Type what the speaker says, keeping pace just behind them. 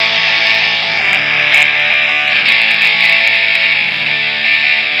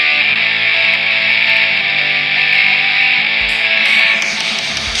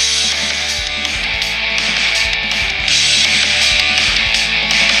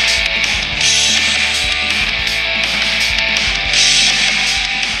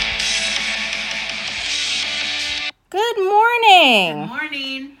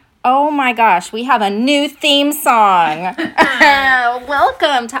Oh my gosh, we have a new theme song.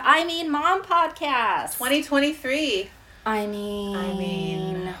 Welcome to I Mean Mom Podcast. 2023. I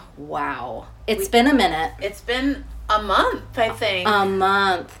mean, wow. It's been a minute. It's been a month, I think. A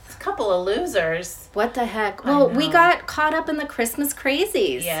month. It's a couple of losers. What the heck? Well, we got caught up in the Christmas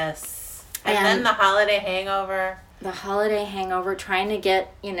crazies. Yes. And then the holiday hangover. The holiday hangover, trying to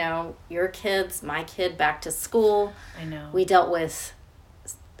get, your kids, my kid, back to school. I know. We dealt with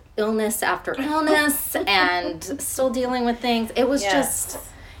illness after illness and still dealing with things. It was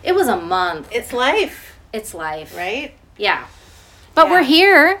it was a month. It's life. It's life. Right? Yeah. But we're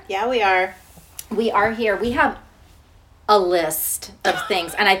here. Yeah, we are. We are here. We have a list of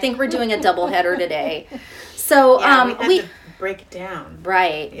things, and I think we're doing a doubleheader today. So we had to break it down.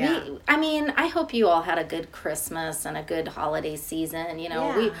 Right. Yeah. I hope you all had a good Christmas and a good holiday season.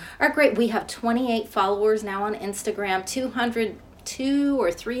 We are great. We have 28 followers now on Instagram, 202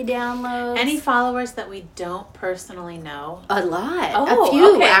 or 3 downloads. Any followers that we don't personally know? A lot. Oh, a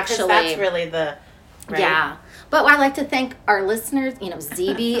few, okay, actually. That's really the... Right? Yeah. But I like to thank our listeners.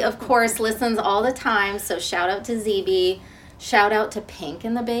 ZB, of course, listens all the time. So shout out to ZB. Shout out to Pink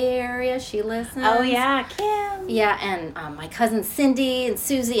in the Bay Area. She listens. Oh, yeah. Kim. Yeah, and my cousin Cindy and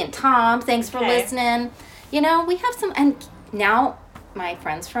Susie and Tom. Thanks for listening. We have some... And now my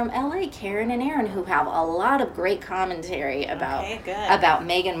friends from LA, Karen and Aaron, who have a lot of great commentary about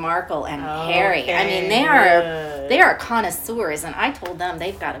Meghan Markle and Harry. I mean, they are connoisseurs, and I told them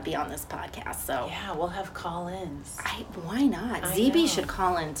they've got to be on this podcast. So yeah, we'll have call-ins. Why not? ZB should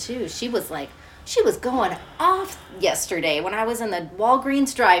call in too. She was going off yesterday when I was in the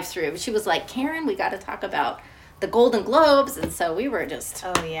Walgreens drive-thru. She was like, Karen, we got to talk about the Golden Globes, and so we were just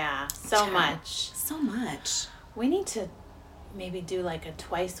so much. We need to maybe do like a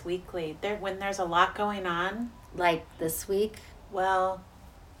twice weekly when there's a lot going on, like this week. Well,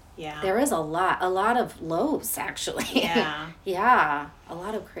 yeah, there is a lot of lows, actually. Yeah. A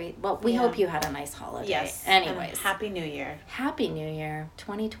lot of great. Well, we hope you had a nice holiday. Yes. Anyways, Happy New Year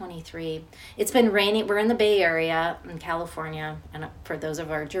 2023. It's been raining. We're in the Bay Area in California, and for those of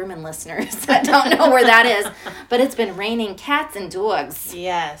our German listeners that don't know where that is, but it's been raining cats and dogs.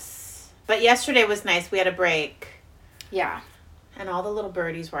 Yes, but yesterday was nice. We had a break. Yeah. And all the little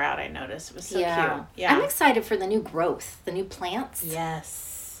birdies were out, I noticed. It was so cute. Yeah. I'm excited for the new growth, the new plants.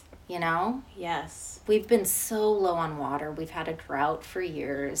 Yes. Yes. We've been so low on water. We've had a drought for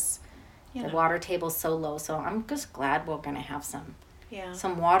years. The water table's so low, so I'm just glad we're going to have some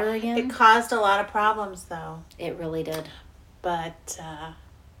water again. It caused a lot of problems, though. It really did. But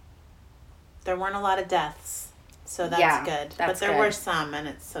there weren't a lot of deaths. So that's good. But there were some, and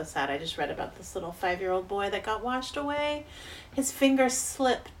it's so sad. I just read about this little 5-year-old boy that got washed away. His finger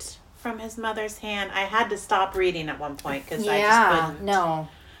slipped from his mother's hand. I had to stop reading at one point because I just couldn't. No.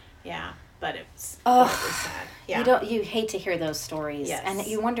 Yeah, but it was sad. Yeah. You hate to hear those stories. Yes. And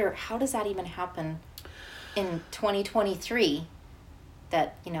you wonder, how does that even happen in 2023?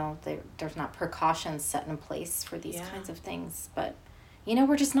 That, there's not precautions set in place for these kinds of things. But...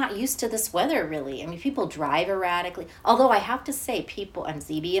 we're just not used to this weather, really. I mean, people drive erratically. Although I have to say, people, and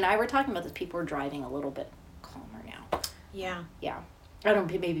ZB and I were talking about this, people are driving a little bit calmer now. Yeah. Yeah. I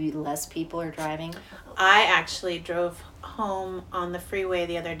don't know, maybe less people are driving. I actually drove home on the freeway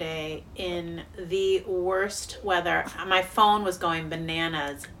the other day in the worst weather. My phone was going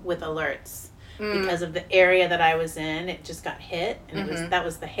bananas with alerts because of the area that I was in. It just got hit, and that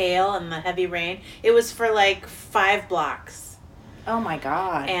was the hail and the heavy rain. It was for like 5 blocks. Oh my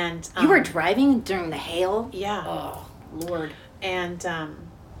God. And you were driving during the hail? Yeah. Oh, Lord. And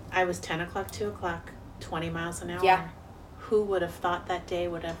I was 10 o'clock, 2 o'clock, 20 miles an hour. Yeah. Who would have thought that day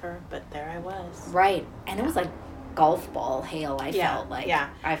would ever, but there I was. Right. And it was like golf ball hail, I felt like. Yeah.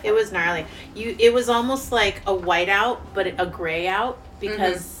 It was gnarly. It was almost like a whiteout, but a gray out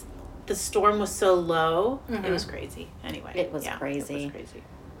because the storm was so low. It was crazy. Anyway. It was crazy. It was crazy.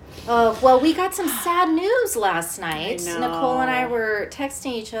 Oh, well, we got some sad news last night. I know. Nicole and I were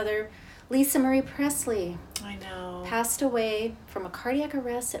texting each other. Lisa Marie Presley I know. passed away from a cardiac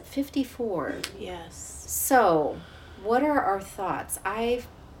arrest at 54. Yes. So, what are our thoughts?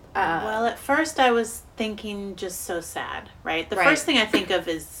 Well, at first I was thinking just so sad, right? The first thing I think of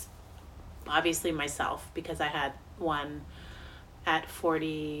is obviously myself because I had one at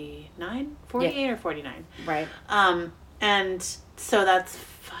 49, 48 or 49. Right. And so that's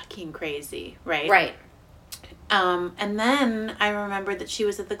fucking crazy, right? Right. And then I remembered that she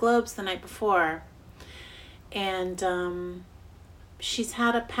was at the Globes the night before. And she's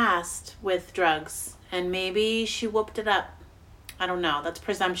had a past with drugs. And maybe she whooped it up. I don't know. That's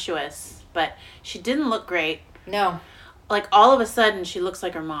presumptuous. But she didn't look great. No. like, all of a sudden, she looks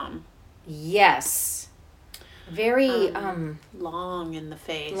like her mom. Yes. Very, long in the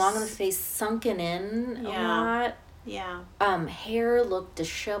face. Long in the face, sunken in a lot. Yeah. Hair looked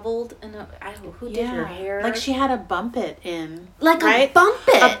disheveled, and I don't know who did her hair. Like she had to bump it in. Like right? a bump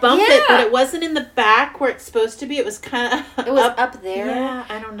it. But it wasn't in the back where it's supposed to be. It was kind of It was up there. Yeah,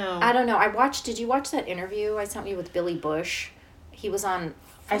 I don't know. Did you watch that interview I sent you with Billy Bush? He was on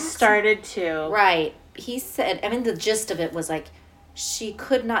Fox. I started to. Right. He said, I mean, the gist of it was like, she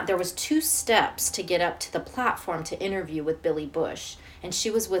could not, there was 2 steps to get up to the platform to interview with Billy Bush. And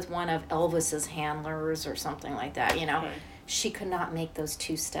she was with one of Elvis's handlers or something like that, you know. Okay. She could not make those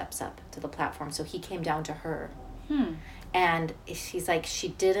 2 steps up to the platform, so he came down to her. And he's like, she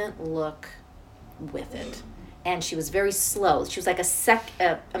didn't look with it. And she was very slow. She was like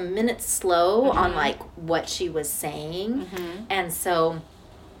a minute slow on like what she was saying. And so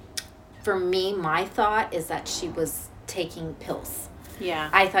for me, my thought is that she was taking pills. Yeah.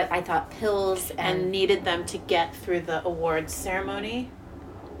 I thought pills and needed them to get through the awards ceremony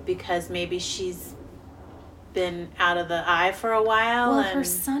because maybe she's been out of the eye for a while. Well, her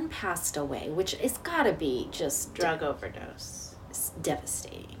son passed away, which has got to be just drug overdose.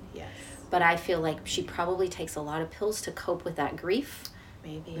 Devastating. Yes. But I feel like she probably takes a lot of pills to cope with that grief.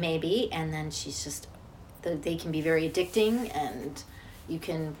 Maybe. And then she's just, they can be very addicting, and you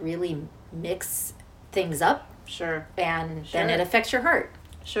can really mix things up. Sure. And then it affects your heart.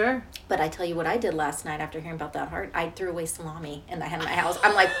 Sure. But I tell you what I did last night after hearing about that heart. I threw away salami in my house.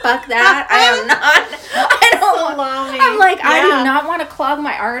 I'm like, fuck that. I don't salami. I'm like, I do not want to clog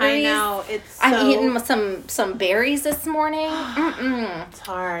my arteries. I know. I'm eating some berries this morning. It's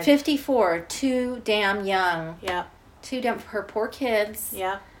hard. 54, too damn young. Yeah. Too damn, her poor kids.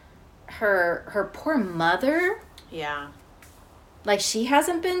 Yeah. Her poor mother. Yeah. Like, she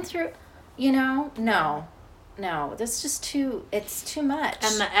hasn't been through, No, that's just it's too much.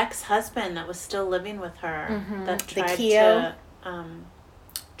 And the ex-husband that was still living with her that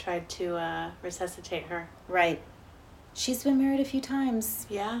tried to resuscitate her. Right. She's been married a few times.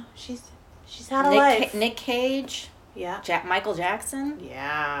 Yeah, she's had a life. Nick Cage. Yeah. Michael Jackson.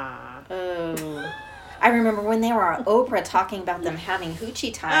 Yeah. Oh. I remember when they were on Oprah talking about them having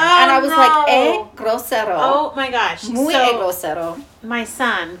hoochie time. And I was like, grosero. Oh my gosh. Muy grosero. My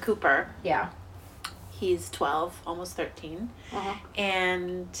son, Cooper. Yeah. He's 12, almost 13.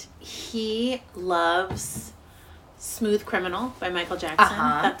 And he loves Smooth Criminal by Michael Jackson.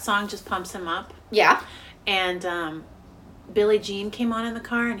 That song just pumps him up. Yeah. And Billie Jean came on in the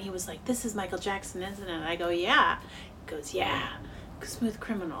car, and he was like, this is Michael Jackson, isn't it? And I go, yeah. He goes, yeah. Smooth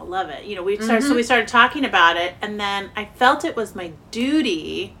Criminal, love it. So we started talking about it, and then I felt it was my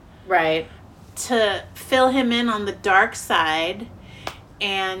duty, right, to fill him in on the dark side,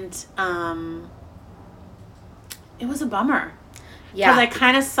 and it was a bummer. Yeah, because I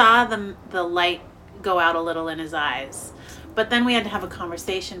kind of saw the light go out a little in his eyes, but then we had to have a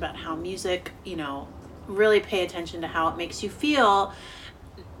conversation about how music, really pay attention to how it makes you feel,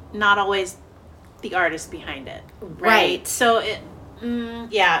 not always the artist behind it, right? So it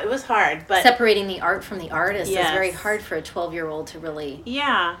was hard, but separating the art from the artist is very hard for a 12-year-old to really.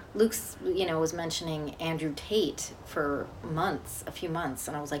 Yeah. Luke's, was mentioning Andrew Tate for a few months,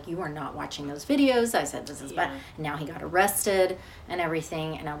 and I was like, you are not watching those videos. I said, this is bad. And now he got arrested and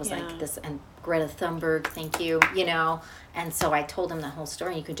everything, and I was like, this, and Greta Thunberg, thank you, and so I told him the whole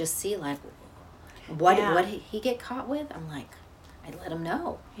story, and you could just see, like, what did he get caught with? I'm like, I let him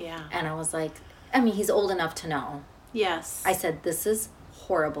know. Yeah. And I was like, I mean, he's old enough to know. Yes. I said, this is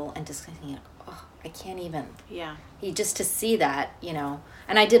horrible, and just thinking, I can't even. Yeah. Just to see that,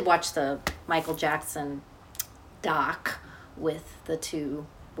 And I did watch the Michael Jackson doc with the 2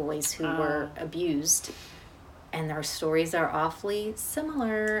 boys who were abused, and their stories are awfully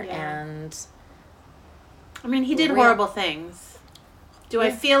similar, and... I mean, he did horrible things. Do I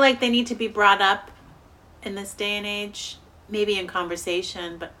feel like they need to be brought up in this day and age? Maybe in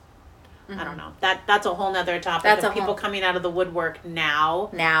conversation, but I don't know. That's a whole nother topic. That's people coming out of the woodwork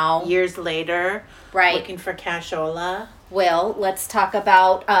now, years later, right, looking for cashola. Well, let's talk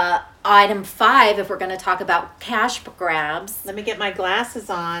about item 5 if we're going to talk about cash grabs. Let me get my glasses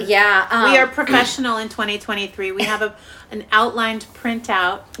on. Yeah. We are professional in 2023. We have an outlined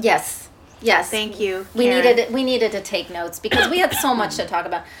printout. Yes. Thank you, Karen. We needed to take notes because we had so much to talk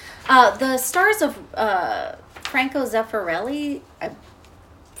about. The stars of Franco Zeffirelli,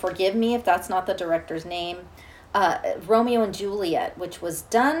 forgive me if that's not the director's name, Romeo and Juliet, which was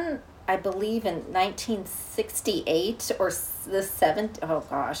done, I believe, in 1968 or the 70s. Oh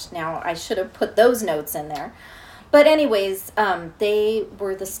gosh, now I should have put those notes in there. But anyways, they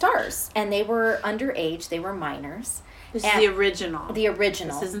were the stars, and they were underage, they were minors, This is the original. The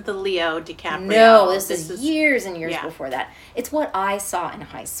original. This isn't the Leo DiCaprio. No, this is years and years yeah. before that. It's what I saw in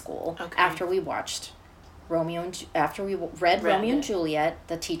high school after we watched after we read Romeo and Juliet.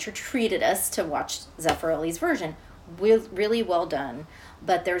 The teacher treated us to watch Zeffirelli's version. Really well done.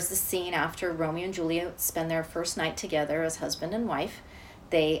 But there's the scene after Romeo and Juliet spend their first night together as husband and wife.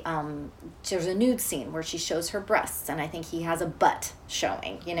 They there's a nude scene where she shows her breasts, and I think he has a butt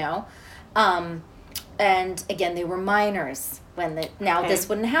showing, you know. And again, they were minors when this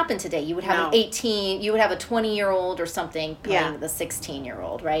wouldn't happen today. You would have an 18, you would have a 20-year-old or something playing the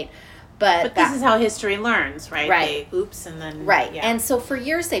 16-year-old, right? But this is how history learns, right? Right. They oops and then right. Yeah. And so for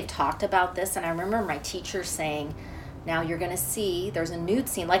years they've talked about this, and I remember my teacher saying, now you're going to see there's a nude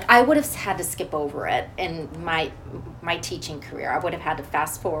scene. Like, I would have had to skip over it in my teaching career. I would have had to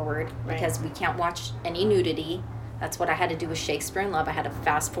fast forward because we can't watch any nudity. That's what I had to do with Shakespeare in Love. I had to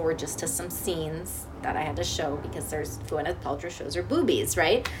fast forward just to some scenes that I had to show because there's Gwyneth Paltrow shows her boobies,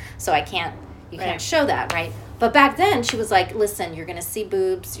 right? So you can't show that, right? But back then she was like, listen, you're going to see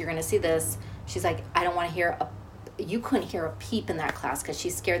boobs, you're going to see this. She's like, I don't want to hear you couldn't hear a peep in that class because she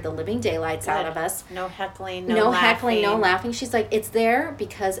scared the living daylights out of us. No heckling, no laughing. Heckling, no laughing. She's like, it's there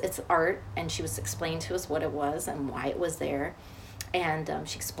because it's art, and she was explaining to us what it was and why it was there. And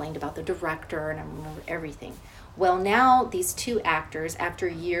she explained about the director, and I remember everything. Well, now these two actors, after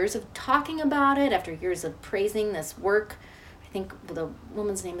years of talking about it, after years of praising this work, I think the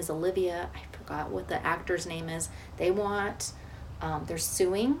woman's name is Olivia, I forgot what the actor's name is, they're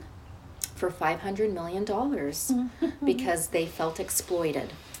suing for $500 million because they felt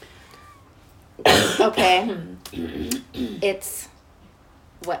exploited. Okay. It's,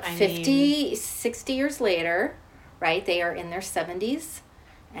 60 years later, right? They are in their 70s.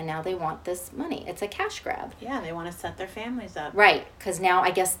 And now they want this money. It's a cash grab. Yeah, they want to set their families up. Right, because now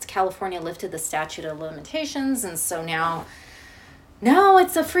I guess California lifted the statute of limitations, and so now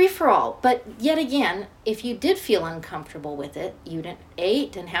it's a free-for-all. But yet again, if you did feel uncomfortable with it, you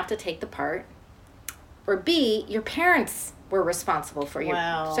didn't have to take the part, or B, your parents were responsible for you.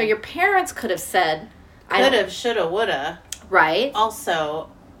 Wow. So your parents could have said... Could have, shoulda, woulda. Right.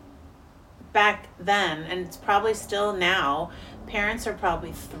 Also, back then, and it's probably still now... Parents are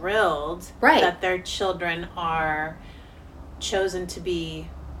probably thrilled that their children are chosen to be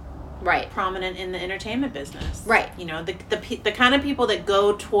prominent in the entertainment business. Right. You know, the kind of people that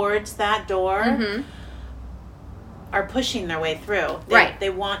go towards that door are pushing their way through. They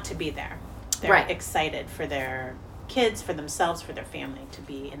want to be there. They're excited for their kids, for themselves, for their family to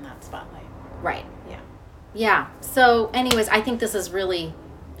be in that spotlight. Right. Yeah. Yeah. So anyways, I think this is really...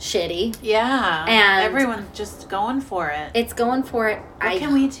 shitty. Yeah. And everyone's just going for it. It's going for it. What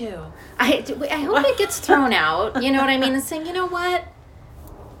can we do? I hope it gets thrown out. You know what I mean? And saying, you know what?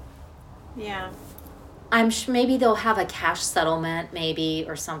 Yeah. Maybe they'll have a cash settlement, maybe,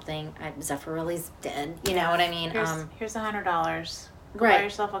 or something. Zeffirelli's dead. You know what I mean? Here's $100. Go right. Buy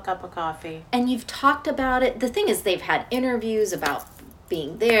yourself a cup of coffee. And you've talked about it. The thing is, they've had interviews about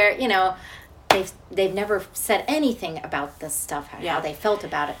being there. You know, they've never said anything about this stuff, how they felt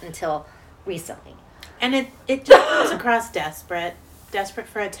about it until recently. And it just comes across desperate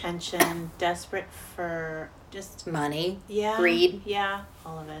for attention, desperate for just money, yeah, greed,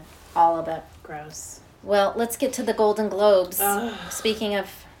 all of it. Gross. Well, let's get to the Golden Globes. Speaking of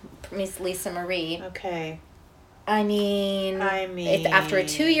Miss Lisa Marie, okay. I mean, after a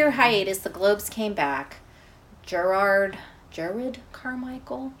 2-year hiatus, the Globes came back. Jared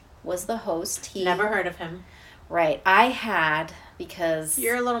Carmichael was the host. Never heard of him. Right. I had, because...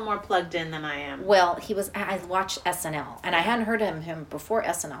 You're a little more plugged in than I am. Well, I watched SNL, and I hadn't heard of him before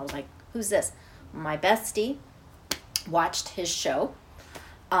SNL. I was like, who's this? My bestie watched his show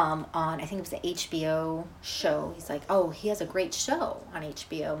on, I think it was the HBO show. He's like, oh, he has a great show on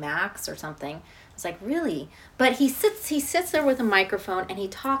HBO Max or something. I was like, really? But he sits there with a microphone, and he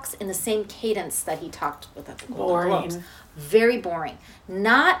talks in the same cadence that he talked with the Golden Globes. Very boring.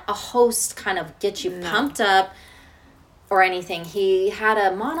 Not a host kind of get you pumped up or anything. He had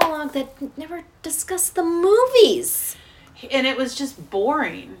a monologue that never discussed the movies. And it was just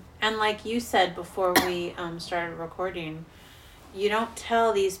boring. And like you said before we started recording, you don't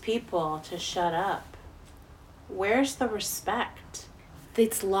tell these people to shut up. Where's the respect?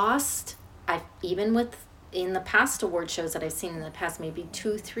 It's lost. Even in the past award shows that I've seen in the past maybe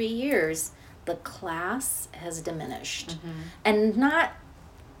 2-3 years, the class has diminished. And not,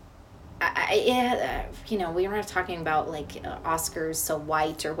 we were not talking about like Oscars so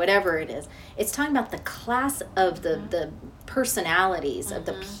white or whatever it is. It's talking about the class of the personalities of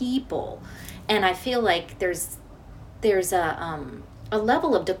the people. And I feel like there's a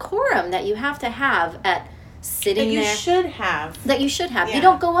level of decorum that you have to have at sitting that you there. should have. That you should have. Yeah. You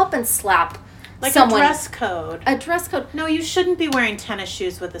don't go up and slap like someone. a dress code. A dress code. No, you shouldn't be wearing tennis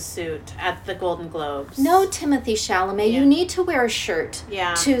shoes with a suit at the Golden Globes. No, Timothy Chalamet. You need to wear a shirt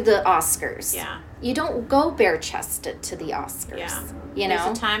to the Oscars. Yeah. You don't go bare-chested to the Oscars. Yeah. You know?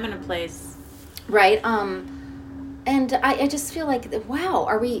 There's a time and a place. Right. And I just feel like, wow,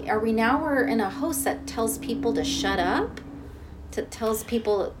 are we now we're in a host that tells people to shut up? Tells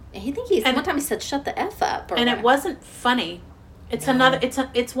people, one time he said, shut the F up. And it wasn't funny. It's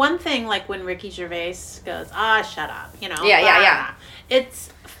it's one thing like when Ricky Gervais goes, shut up, you know. Yeah. It's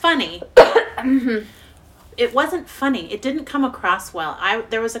funny. It wasn't funny. It didn't come across well.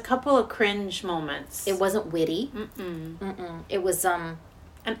 There was a couple of cringe moments. It wasn't witty. It was, and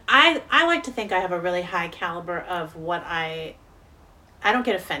I like to think I have a really high caliber of what I don't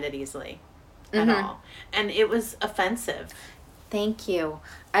get offended easily at all. And it was offensive. Thank you.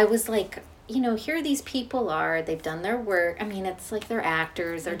 I was like, here these people are, they've done their work. I mean, it's like they're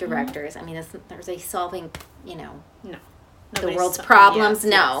actors, they're directors. I mean, are they solving, No. the world's problems?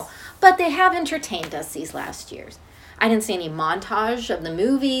 No. Yes. But they have entertained us these last years. I didn't see any montage of the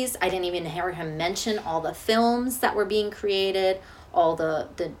movies. I didn't even hear him mention all the films that were being created, all the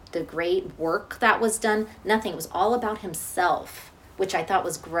great work that was done. Nothing. It was all about himself, which I thought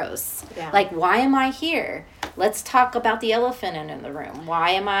was gross. Yeah. Like, why am I here? Let's talk about the elephant in the room. Why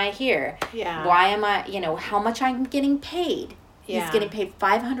am I here? Yeah. Why am I, how much I'm getting paid. Yeah. He's getting paid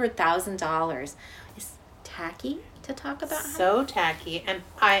 $500,000. It's tacky to talk about him. So tacky. And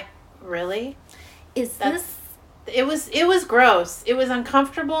it was gross. It was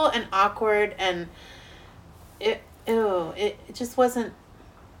uncomfortable and awkward, and it just wasn't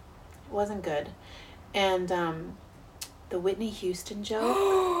good. And the Whitney Houston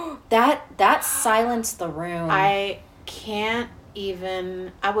joke, that silenced the room. I can't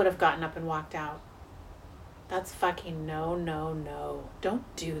even. I would have gotten up and walked out. That's fucking no.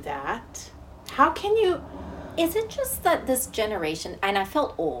 Don't do that. How can you? Is it just that this generation, and I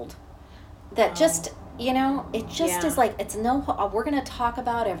felt old, that just, it just is like, it's we're going to talk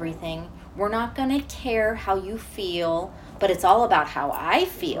about everything. We're not going to care how you feel, but it's all about how I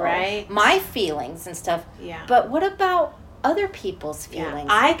feel. Right. My feelings and stuff. Yeah. But what about other people's feelings?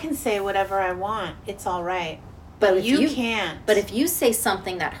 Yeah. I can say whatever I want. It's all right. But you can't. But if you say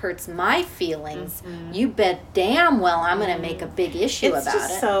something that hurts my feelings, you bet damn well I'm going to make a big issue about it. It's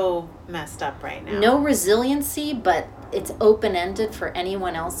just so messed up right now. No resiliency, but it's open-ended for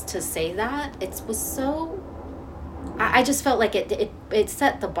anyone else to say that. It was so... I just felt like it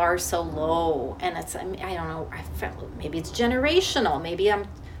set the bar so low, and I don't know. I felt maybe it's generational. Maybe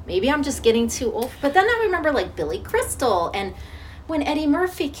I'm just getting too old. But then I remember like Billy Crystal and when Eddie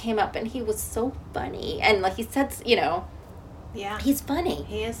Murphy came up and he was so funny and like he said, yeah, he's funny.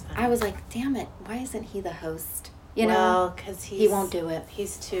 He is funny. I was like, damn it, why isn't he the host? Well, because he won't do it.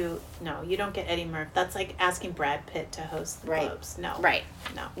 He's too. No, you don't get Eddie Murphy. That's like asking Brad Pitt to host the Globes. No, right?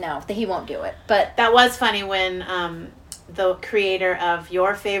 No, he won't do it. But that was funny when the creator of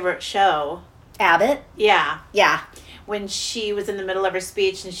your favorite show, Abbott. Yeah. When she was in the middle of her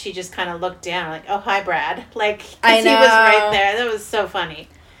speech and she just kind of looked down like, oh, hi, Brad. Like, 'cause I know. He was right there. That was so funny.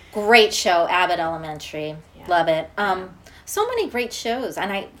 Great show, Abbott Elementary. Yeah. Love it. So many great shows.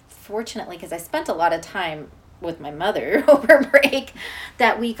 And I, fortunately, because I spent a lot of time with my mother over break,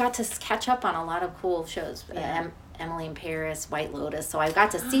 that we got to catch up on a lot of cool shows. Yeah. Emily in Paris, White Lotus. So I got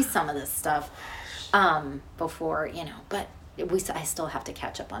to see some of this stuff before, but I still have to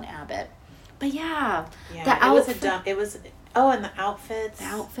catch up on Abbott. But yeah, the outfit. And the outfits.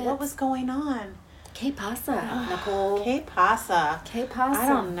 What was going on? Que pasa, Nicole? Que pasa. I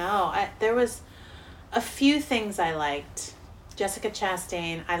don't know. There was a few things I liked. Jessica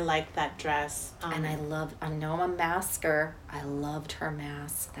Chastain, I liked that dress. And I know I'm a masker. I loved her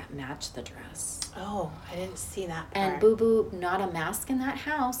mask that matched the dress. Oh, I didn't see that part. And Boo Boo, not a mask in that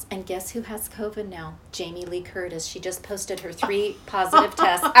house. And guess who has COVID now? Jamie Lee Curtis. She just posted her 3 positive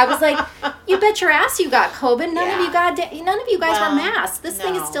tests. I was like, you bet your ass you got COVID. None of you guys were masked. This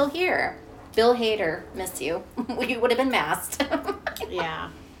thing is still here. Bill Hader, miss you. You would have been masked. Yeah.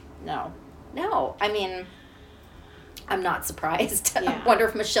 No. I mean, I'm not surprised. Yeah. I wonder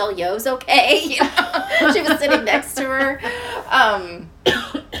if Michelle Yeoh's okay. She was sitting next to her.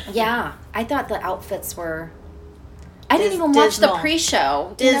 Yeah, I thought the outfits were... I didn't even watch the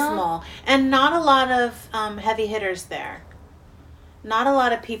pre-show. Dismal. And not a lot of heavy hitters there. Not a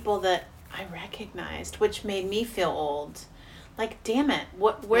lot of people that I recognized, which made me feel old. Like, damn it.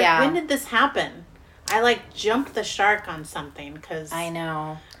 When did this happen? I, jumped the shark on something because... I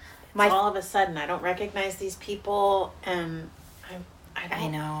know. All of a sudden, I don't recognize these people, and I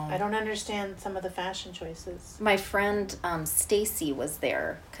know. I don't understand some of the fashion choices. My friend Stacy was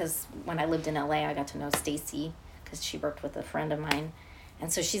there because when I lived in LA, I got to know Stacy because she worked with a friend of mine.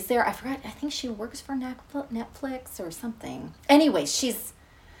 And so she's there. I forgot. I think she works for Netflix or something. Anyway, she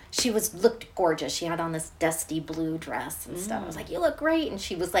looked gorgeous. She had on this dusty blue dress and stuff. I was like, you look great. And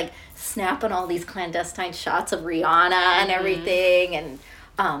she was like snapping all these clandestine shots of Rihanna and everything. And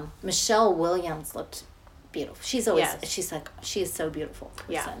Michelle Williams looked beautiful. She's always, she is so beautiful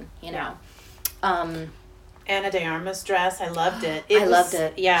person, you know. Anna de Armas dress, I loved it. I loved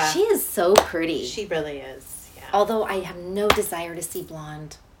it. Yeah. She is so pretty. She really is. Although I have no desire to see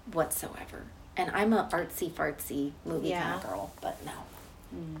blonde whatsoever. And I'm a artsy-fartsy movie kind of girl, but no.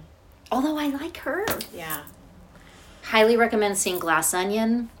 Although I like her. Yeah. Highly recommend seeing Glass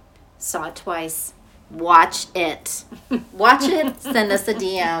Onion. Saw it twice. Watch it. Watch it. Send us a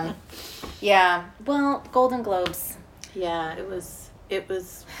DM. Yeah. Well, Golden Globes. Yeah, it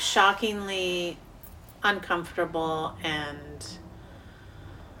was shockingly uncomfortable and...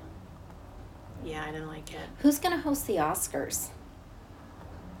 Yeah, I didn't like it. Who's going to host the Oscars?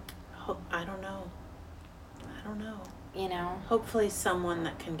 I don't know. You know? Hopefully someone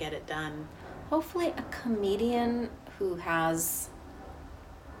that can get it done. Hopefully a comedian who has...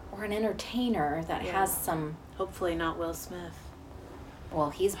 Or an entertainer that has some... Hopefully not Will Smith. Well,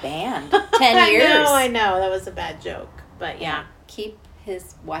 he's banned. 10 years. I know. That was a bad joke. But yeah. Keep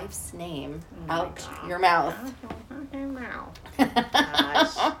his wife's name out your mouth.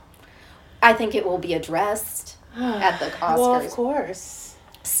 Gosh. I think it will be addressed at the Oscars. Well, of course.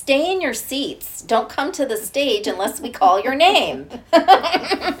 Stay in your seats. Don't come to the stage unless we call your name.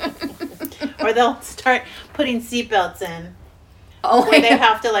 Or they'll start putting seatbelts in. Oh, where they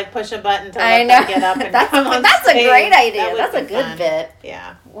have to like push a button to let them get up and come on That's stage. A great idea. That That's a good fun. bit.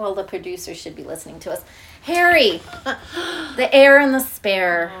 Yeah. Well, the producer should be listening to us. Harry, the heir and the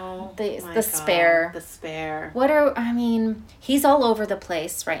spare. Oh, the spare. The spare. He's all over the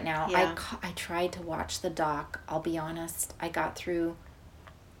place right now. Yeah. I tried to watch the doc. I'll be honest. I got through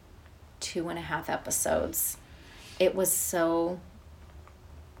 2.5 episodes. It was so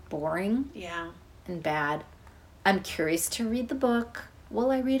boring. Yeah. And bad. I'm curious to read the book.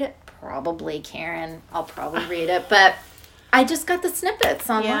 Will I read it? Probably, Karen. I'll probably read it. But I just got the snippets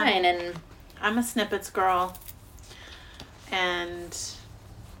online and... I'm a snippets girl. And...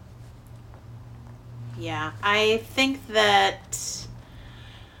 Yeah. I think that...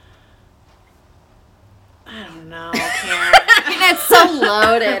 I don't know, Karen. It's so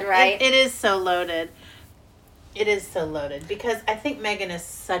loaded, right? It is so loaded. It is so loaded because I think Megan is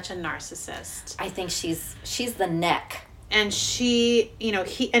such a narcissist. I think she's the neck. And she,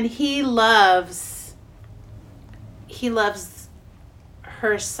 he loves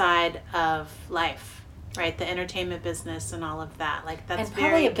her side of life, right? The entertainment business and all of that. Like that's and probably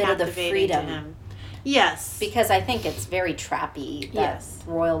very a bit of the freedom. to him. Yes. Because I think it's very trappy. That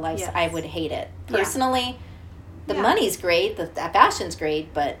royal life. Yes. I would hate it. Personally, the money's great, the fashion's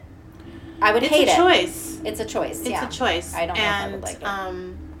great, but I would hate it. It's a choice. It's a choice. It's a choice. I don't know if I would like it.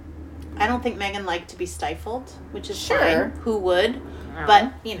 I don't think Megan liked to be stifled, which is Sure. fine. Who would?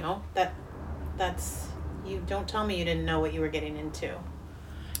 But that's you. Don't tell me you didn't know what you were getting into.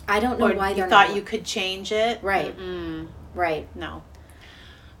 I don't know why you thought you could change it. Right. Mm-mm. Right. No.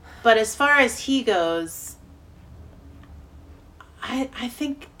 But as far as he goes, I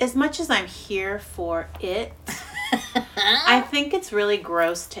think as much as I'm here for it, I think it's really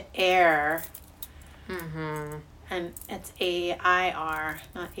gross to air. Mm-hmm. And it's A-I-R,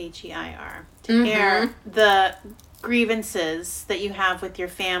 not H-E-I-R. To air the grievances that you have with your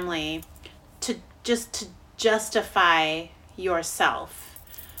family to justify yourself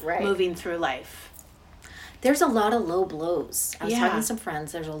moving through life. There's a lot of low blows. I was talking to some Yeah.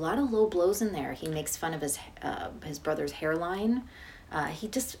 friends. There's a lot of low blows in there. He makes fun of his brother's hairline.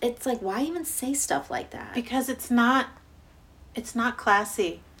 It's like, why even say stuff like that? Because it's not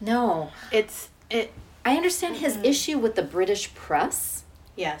classy. No. I understand his issue with the British press.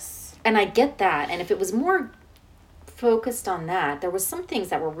 Yes. And I get that. And if it was more focused on that, there was some things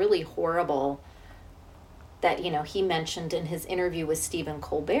that were really horrible that, he mentioned in his interview with Stephen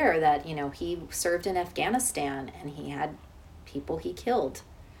Colbert that, he served in Afghanistan and he had people he killed.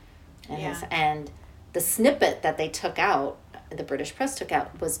 And the snippet that they took out, the British press took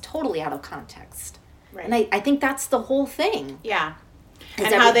out, was totally out of context. Right. And I think that's the whole thing. Yeah.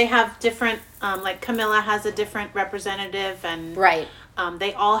 And how they have different, like Camilla has a different representative and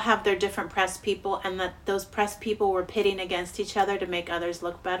they all have their different press people and that those press people were pitting against each other to make others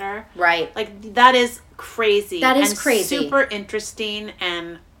look better. Right. Like that is crazy. That is crazy. Super interesting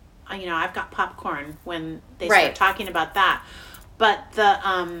and, I've got popcorn when they start talking about that. But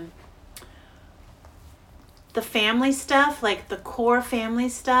the family stuff, like the core family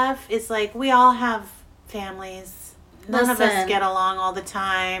stuff, is like we all have families. None of us get along all the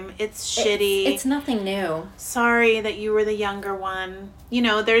time. It's shitty. It's nothing new. Sorry that you were the younger one. You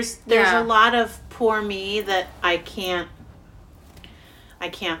know, there's a lot of poor me that I can't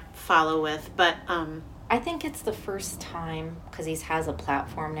follow with, but I think it's the first time, because he has a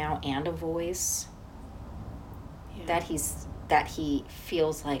platform now and a voice, that he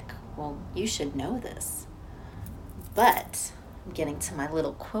feels like, well, you should know this. But I'm getting to my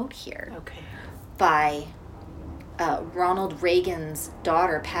little quote here. Okay. By Ronald Reagan's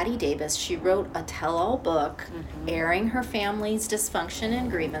daughter, Patty Davis. She wrote a tell-all book airing her family's dysfunction and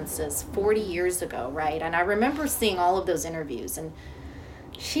grievances 40 years ago, right? And I remember seeing all of those interviews, and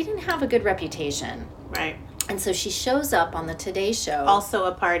she didn't have a good reputation. Right. And so she shows up on the Today Show. Also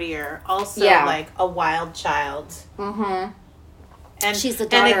a partier. Also like a wild child. Mm-hmm. And she's a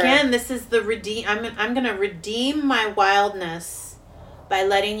daughter. And again, this is the I'm going to redeem my wildness by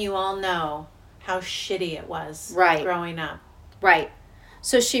letting you all know how shitty it was growing up. Right.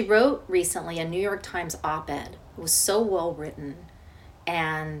 So she wrote recently a New York Times op-ed. It was so well written,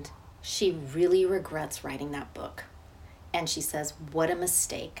 and she really regrets writing that book. And she says, what a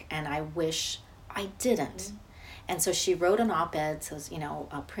mistake, and I wish I didn't. Mm-hmm. And so she wrote an op-ed, says,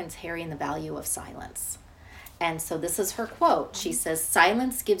 Prince Harry and the Value of Silence. And so this is her quote. She says,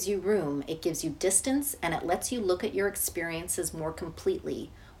 silence gives you room, it gives you distance, and it lets you look at your experiences more completely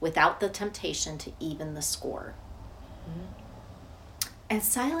without the temptation to even the score. Mm-hmm. And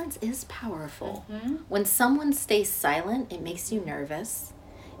silence is powerful. Mm-hmm. When someone stays silent, it makes you nervous.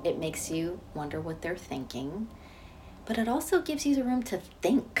 It makes you wonder what they're thinking. But it also gives you the room to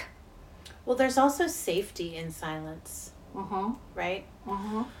think. Well, there's also safety in silence. Mm-hmm. Right?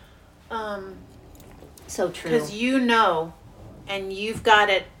 Mm-hmm. So true. Because and you've got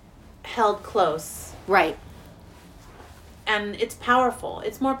it held close. Right. And it's powerful.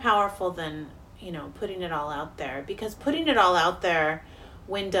 It's more powerful than, putting it all out there. Because putting it all out there,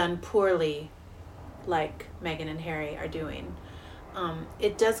 when done poorly, like Meghan and Harry are doing,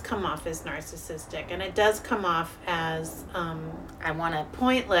 it does come off as narcissistic. And it does come off as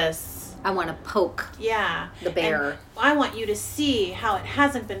pointless. I want to poke the bear. And I want you to see how it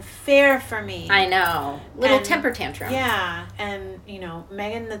hasn't been fair for me. I know. Temper tantrum. Yeah. And,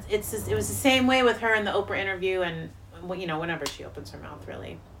 Meghan, it was the same way with her in the Oprah interview and, whenever she opens her mouth,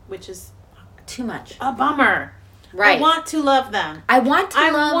 really, which is too much. A bummer. Right. I want to love them. I want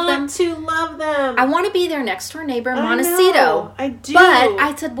to love them. I want to be their next door neighbor in Montecito. I do. But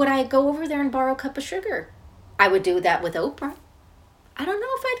I said, would I go over there and borrow a cup of sugar? I would do that with Oprah. I don't know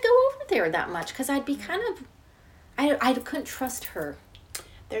if I'd go over there that much because I'd be kind of... I couldn't trust her.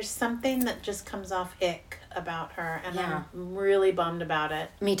 There's something that just comes off ick about her, and I'm really bummed about it.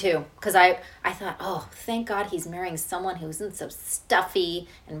 Me too, because I thought, oh, thank God he's marrying someone who isn't so stuffy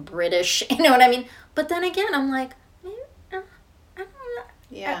and British, you know what I mean? But then again, I'm like, I don't know.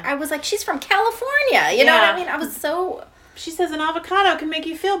 Yeah. I was like, she's from California, you know what I mean? I was so... She says an avocado can make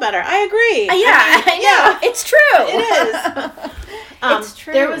you feel better. I agree. I know. It's true. It is. It's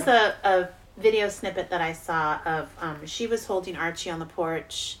true. There was a video snippet that I saw of she was holding Archie on the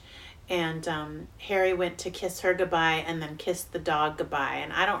porch, and Harry went to kiss her goodbye and then kissed the dog goodbye.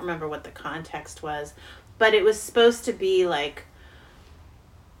 And I don't remember what the context was, but it was supposed to be like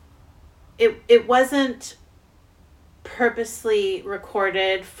it wasn't purposely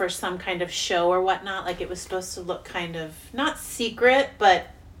recorded for some kind of show or whatnot. Like, it was supposed to look kind of not secret, but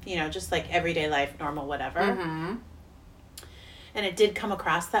just like everyday life, normal, whatever. Mm-hmm. And it did come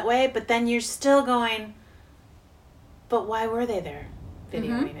across that way, but then you're still going, but why were they there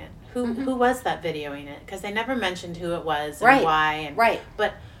videoing it? Who was that videoing it? Because they never mentioned who it was and why. And,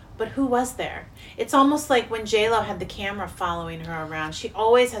 But who was there? It's almost like when J-Lo had the camera following her around. She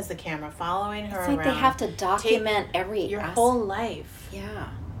always has the camera following her around. It's like they have to document your whole life. Yeah.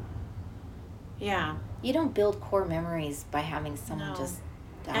 Yeah. You don't build core memories by having someone just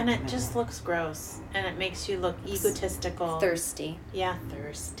document. And it just looks gross. And it makes you look egotistical. Thirsty. Yeah,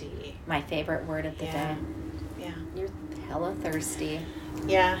 thirsty. My favorite word of the day. Yeah. You're hella thirsty.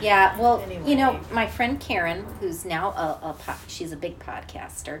 Yeah. Yeah, well, anyway. My friend Karen, who's now she's a big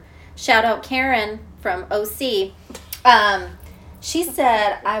podcaster. Shout out Karen from OC. She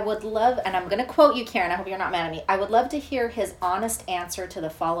said, I would love, and I'm going to quote you, Karen, I hope you're not mad at me. I would love to hear his honest answer to the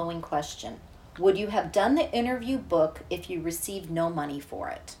following question. Would you have done the interview book if you received no money for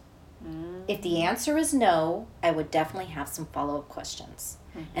it? Mm-hmm. If the answer is no, I would definitely have some follow-up questions.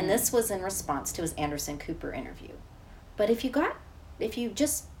 Mm-hmm. And this was in response to his Anderson Cooper interview. But if you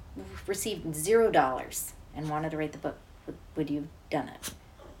just received $0 and wanted to write the book, would you have done it?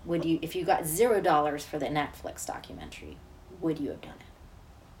 Would you, if you got $0 for the Netflix documentary, would you have done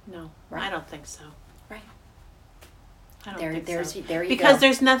it? No, Right. I don't think so. Right. I don't think There's so. there you Because go.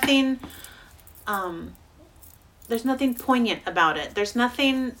 there's nothing poignant about it. There's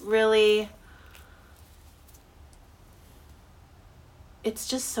nothing really. It's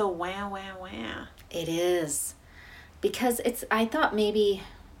just so wah. It is. Because I thought maybe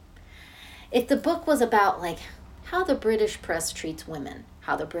if the book was about like how the British press treats women,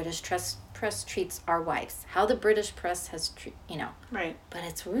 how the British press treats our wives, how the British press has Right. But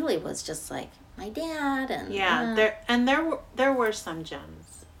it's really was just like my dad and there were some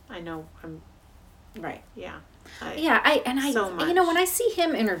gems. I know. right. Yeah. So much. When I see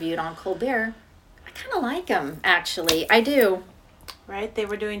him interviewed on Colbert, I kind of like him actually. I do. Right? They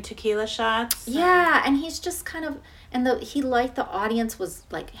were doing tequila shots. Yeah, and he's just kind of he liked the audience was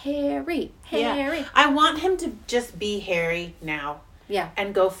like Harry. Yeah. I want him to just be Harry now. Yeah.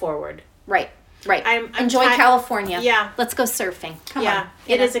 And go forward. Right. I'm Enjoy California. Yeah. Let's go surfing. Come on.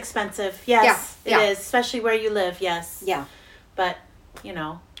 It is expensive. Yes. Yeah. It is, especially where you live. Yes. Yeah. But,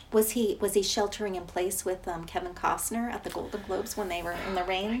 Was he sheltering in place with Kevin Costner at the Golden Globes when they were in the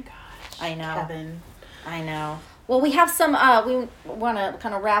rain? Oh my gosh. I know. Kevin. I know. Well, we have some, we want to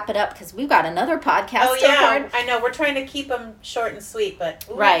kind of wrap it up because we've got another podcast Oh, to yeah. record. I know. We're trying to keep them short and sweet, but.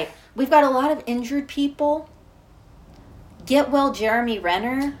 Ooh. Right. We've got a lot of injured people. Get well, Jeremy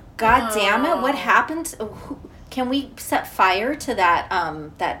Renner. God damn it. What happened? Can we set fire to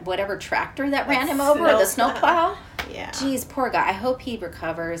that whatever tractor that ran him over, the snowplow? Yeah. Jeez, poor guy. I hope he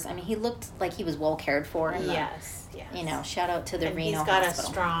recovers. I mean, he looked like he was well cared for. Yes. Shout out to the Reno he's got Hospital.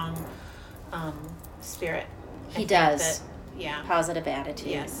 a strong spirit. He does. Yeah. Positive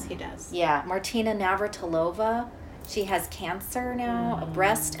attitude. Yes, he does. Yeah. Martina Navratilova. She has cancer now, a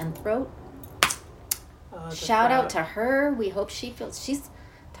breast and throat. Oh, Shout out to her. We hope she's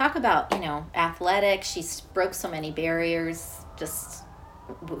talk about, athletic. She's broke so many barriers just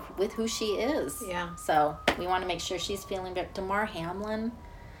with who she is. Yeah. So we want to make sure she's feeling better. Damar Hamlin,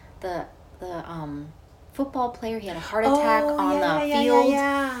 the football player, he had a heart attack on the field.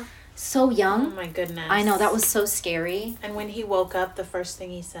 Yeah. So young. Oh my goodness. I know, that was so scary. And when he woke up, the first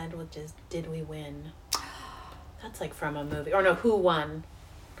thing he said was just, "Did we win?" That's like from a movie. Or no, who won?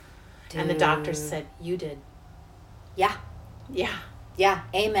 Dude. And the doctor said, "You did." Yeah. Yeah. Yeah.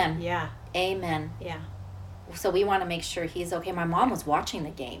 Amen. Yeah. Amen. Yeah. So we want to make sure he's okay. My mom was watching the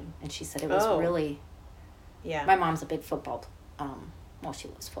game, and she said it was really... Yeah. My mom's a big football... she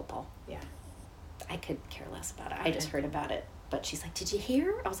loves football. Yeah. I could care less about it. I just heard about it. But she's like, "Did you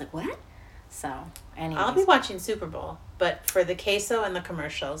hear?" I was like, "What?" So, anyways. I'll be watching Super Bowl, but for the queso and the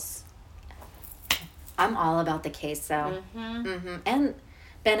commercials. I'm all about the queso. Mm-hmm. Mm-hmm. And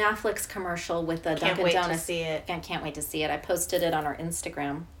Ben Affleck's commercial with the Dunkin' Donuts. Can't wait to see it. I can't wait to see it. I posted it on our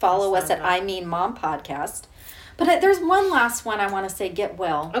Instagram. Follow us at I Mean Mom Podcast. But there's one last one I want to say, get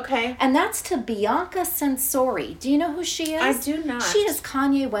well. Okay. And that's to Bianca Censori. Do you know who she is? I do not. She is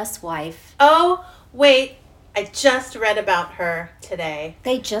Kanye West's wife. Oh, wait. I just read about her today.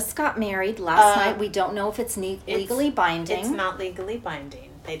 They just got married last night. We don't know if it's legally binding. It's not legally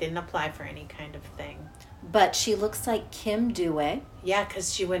binding. They didn't apply for any kind of thing. But she looks like Kim Due. Yeah,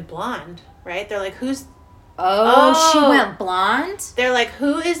 because she went blonde, right? They're like, who's... Oh, she went blonde? They're like,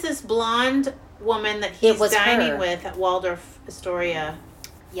 who is this blonde woman that he's dining her. with at Waldorf Astoria?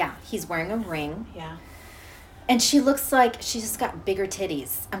 Yeah, he's wearing a ring. Yeah. And she looks like she's just got bigger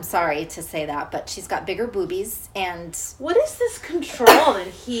titties. I'm sorry to say that, but she's got bigger boobies. And what is this control that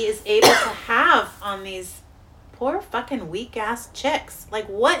he is able to have on these poor fucking weak ass chicks? Like,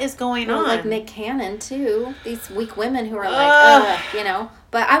 what is going on? Like Nick Cannon too. These weak women who are like,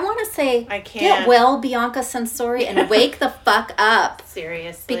 But I want to say, get well, Bianca Censori, and wake the fuck up.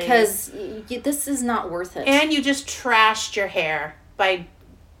 Seriously, because this is not worth it. And you just trashed your hair by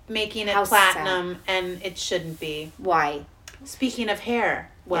making it platinum, and it shouldn't be. Why? Speaking of hair,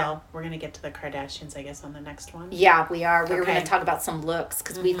 we're going to get to the Kardashians, I guess, on the next one. Yeah, we are. We're going to talk about some looks,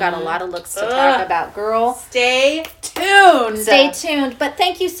 because we've got a lot of looks to talk about, girl. Stay tuned. Stay tuned. But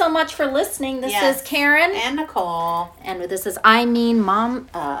thank you so much for listening. This is Karen. And Nicole. And this is a Mom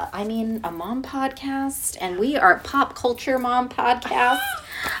podcast. And we are Pop Culture Mom Podcast.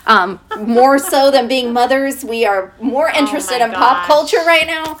 More so than being mothers, we are more interested in pop culture right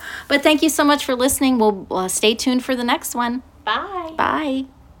now. But thank you so much for listening. We'll stay tuned for the next one. Bye. Bye.